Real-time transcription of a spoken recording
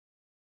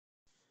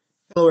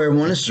Hello,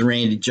 everyone. This is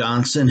Randy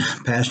Johnson,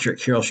 pastor at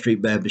Carroll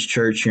Street Baptist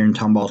Church here in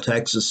Tomball,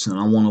 Texas, and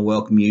I want to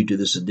welcome you to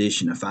this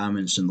edition of 5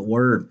 Minutes in the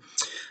Word.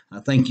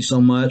 Thank you so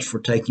much for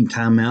taking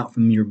time out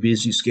from your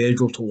busy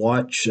schedule to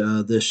watch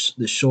this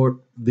short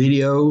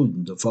video,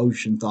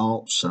 devotion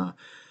thoughts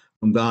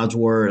from God's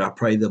Word. I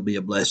pray they'll be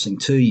a blessing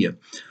to you.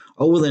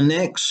 Over the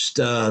next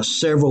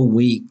several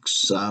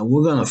weeks,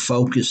 we're going to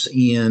focus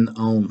in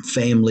on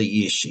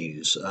family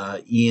issues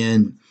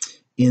in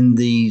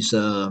these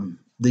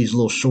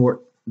little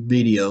short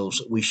videos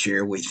that we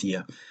share with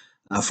you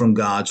from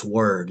God's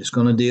Word. It's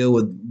going to deal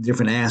with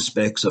different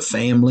aspects of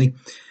family,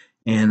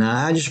 and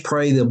I just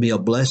pray they'll be a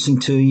blessing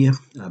to you,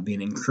 be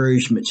an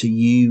encouragement to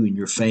you and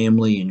your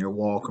family and your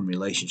walk and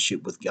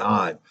relationship with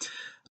God.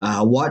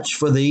 Watch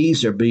for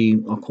these. They'll be,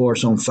 of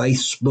course, on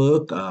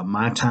Facebook,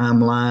 my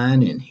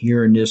timeline, and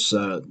here in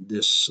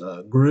this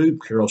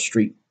group, Carroll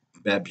Street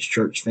Baptist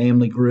Church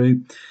Family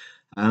Group.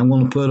 I'm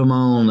going to put them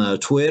on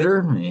Twitter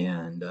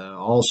and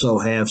also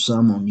have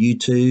some on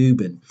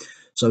YouTube. And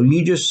so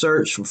you just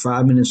search for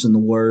 5 Minutes in the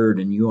Word,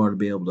 and you ought to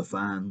be able to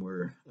find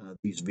where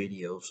these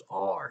videos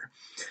are.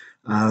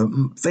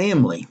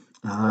 Family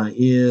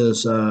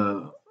is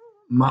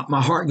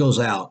my heart goes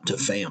out to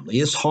family.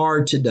 It's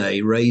hard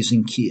today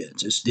raising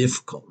kids. It's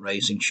difficult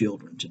raising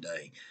children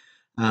today.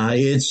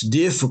 It's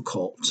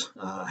difficult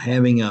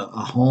having a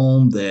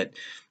home that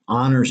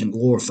honors and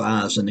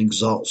glorifies and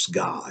exalts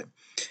God.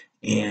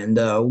 And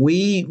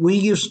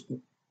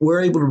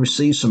we're able to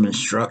receive some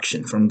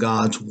instruction from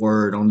God's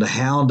Word on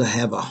how to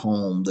have a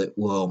home that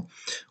will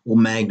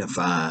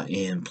magnify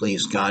and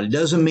please God. It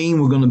doesn't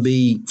mean we're going to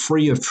be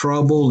free of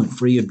trouble and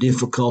free of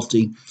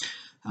difficulty,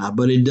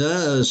 but it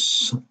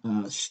does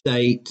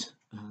state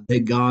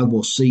that God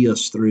will see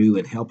us through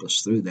and help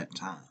us through that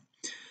time.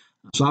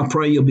 So I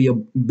pray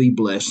you'll be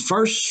blessed.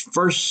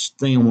 First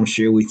thing I want to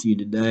share with you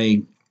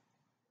today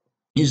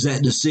is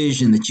that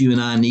decision that you and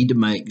I need to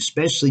make,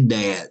 especially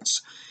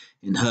dads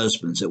and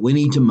husbands, that we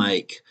need to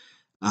make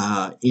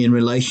in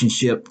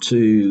relationship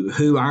to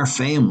who our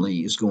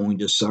family is going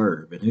to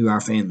serve and who our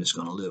family is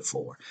going to live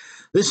for.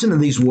 Listen to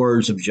these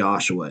words of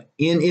Joshua.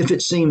 And if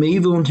it seem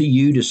evil unto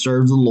you to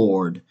serve the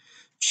Lord,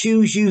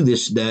 choose you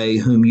this day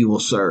whom you will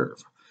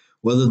serve,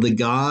 whether the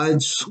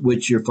gods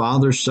which your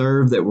fathers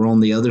served that were on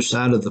the other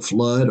side of the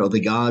flood, or the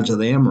gods of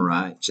the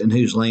Amorites in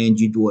whose land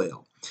you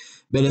dwell.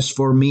 But as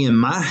for me and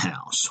my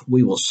house,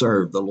 we will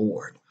serve the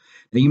Lord.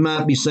 Now, you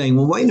might be saying,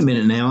 well, wait a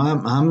minute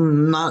now.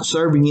 I'm not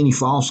serving any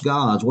false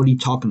gods. What are you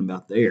talking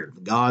about there? The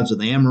gods of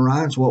the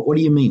Amorites? What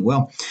do you mean?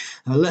 Well,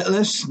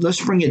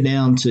 let's bring it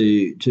down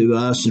to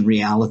us in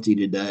reality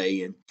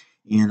today.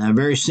 And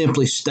very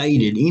simply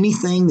stated,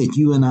 anything that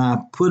you and I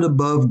put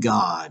above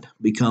God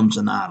becomes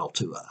an idol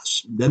to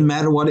us. Doesn't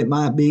matter what it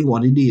might be,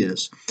 what it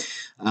is.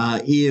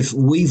 If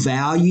we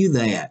value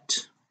that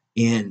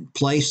and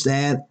place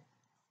that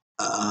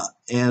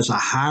as a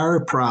higher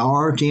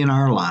priority in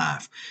our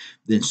life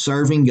than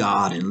serving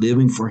God and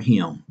living for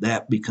Him,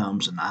 that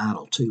becomes an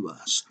idol to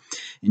us.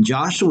 And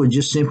Joshua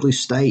just simply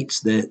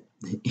states that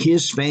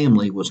his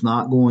family was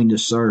not going to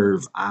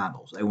serve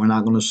idols. They were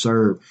not going to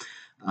serve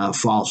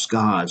false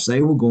gods.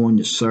 They were going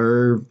to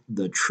serve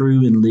the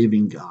true and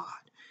living God.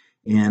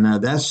 And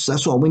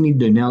that's what we need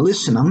to do. Now,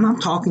 listen, I'm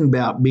not talking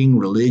about being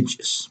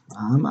religious.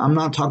 I'm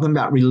not talking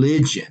about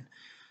religion.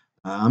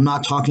 I'm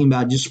not talking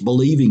about just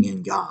believing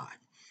in God.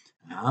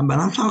 But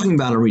I'm talking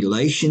about a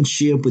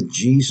relationship with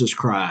Jesus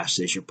Christ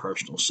as your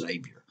personal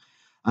Savior.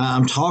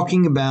 I'm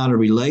talking about a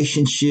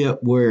relationship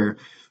where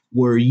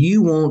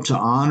you want to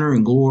honor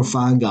and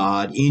glorify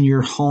God in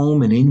your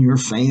home and in your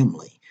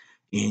family.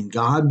 And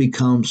God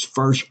becomes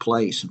first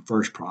place and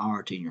first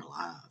priority in your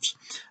lives.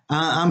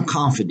 I'm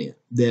confident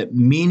that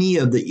many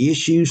of the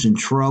issues and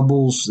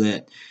troubles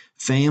that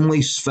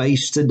families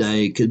face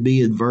today could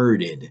be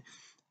averted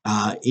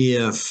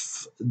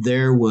if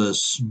there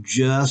was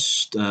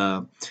just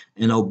an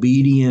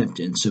obedient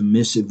and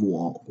submissive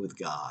walk with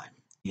God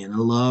and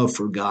a love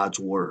for God's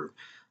Word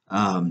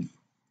and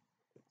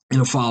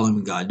a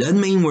following God. Doesn't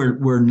mean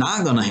we're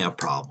not going to have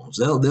problems.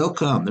 They'll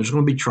come. There's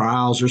going to be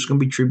trials. There's going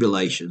to be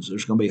tribulations.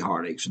 There's going to be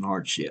heartaches and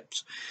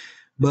hardships.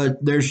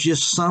 But there's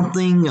just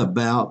something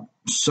about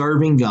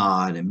serving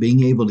God and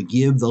being able to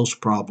give those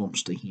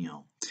problems to Him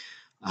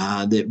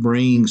that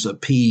brings a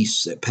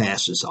peace that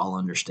passes all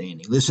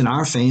understanding. Listen,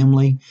 our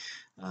family,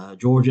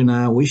 Georgia and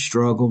I, we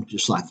struggle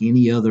just like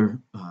any other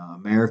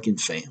American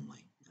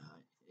family,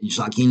 just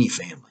like any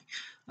family.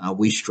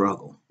 We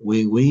struggle.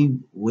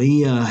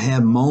 We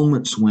have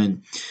moments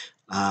when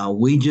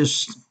we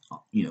just,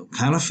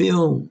 kind of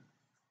feel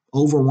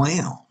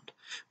overwhelmed.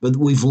 But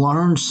we've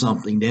learned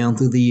something down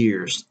through the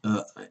years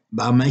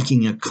by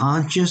making a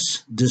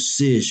conscious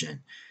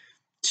decision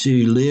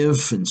to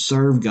live and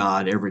serve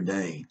God every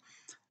day.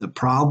 The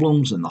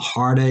problems and the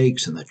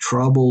heartaches and the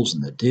troubles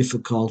and the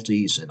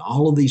difficulties and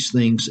all of these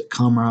things that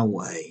come our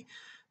way,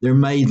 they're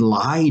made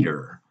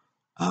lighter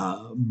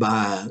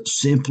by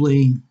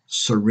simply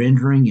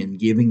surrendering and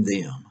giving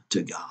them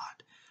to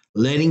God,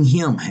 letting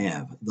Him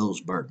have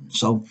those burdens.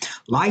 So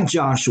like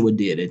Joshua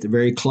did at the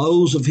very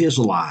close of his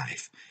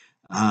life,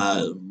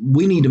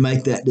 We need to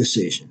make that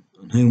decision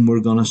on whom we're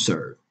going to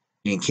serve.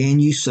 And can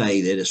you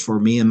say that as for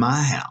me and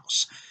my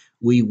house,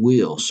 we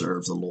will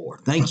serve the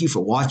Lord? Thank you for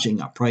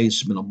watching. I pray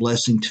it's been a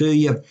blessing to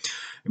you.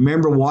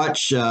 Remember,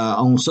 watch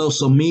on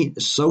social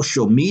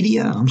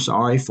media.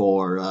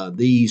 For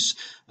these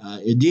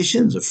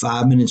editions of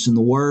 5 Minutes in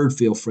the Word.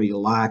 Feel free to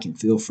like and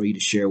feel free to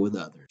share with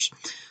others.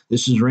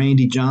 This is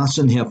Randy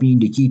Johnson helping you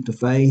to keep the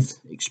faith,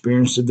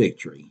 experience the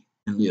victory,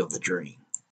 and live the dream.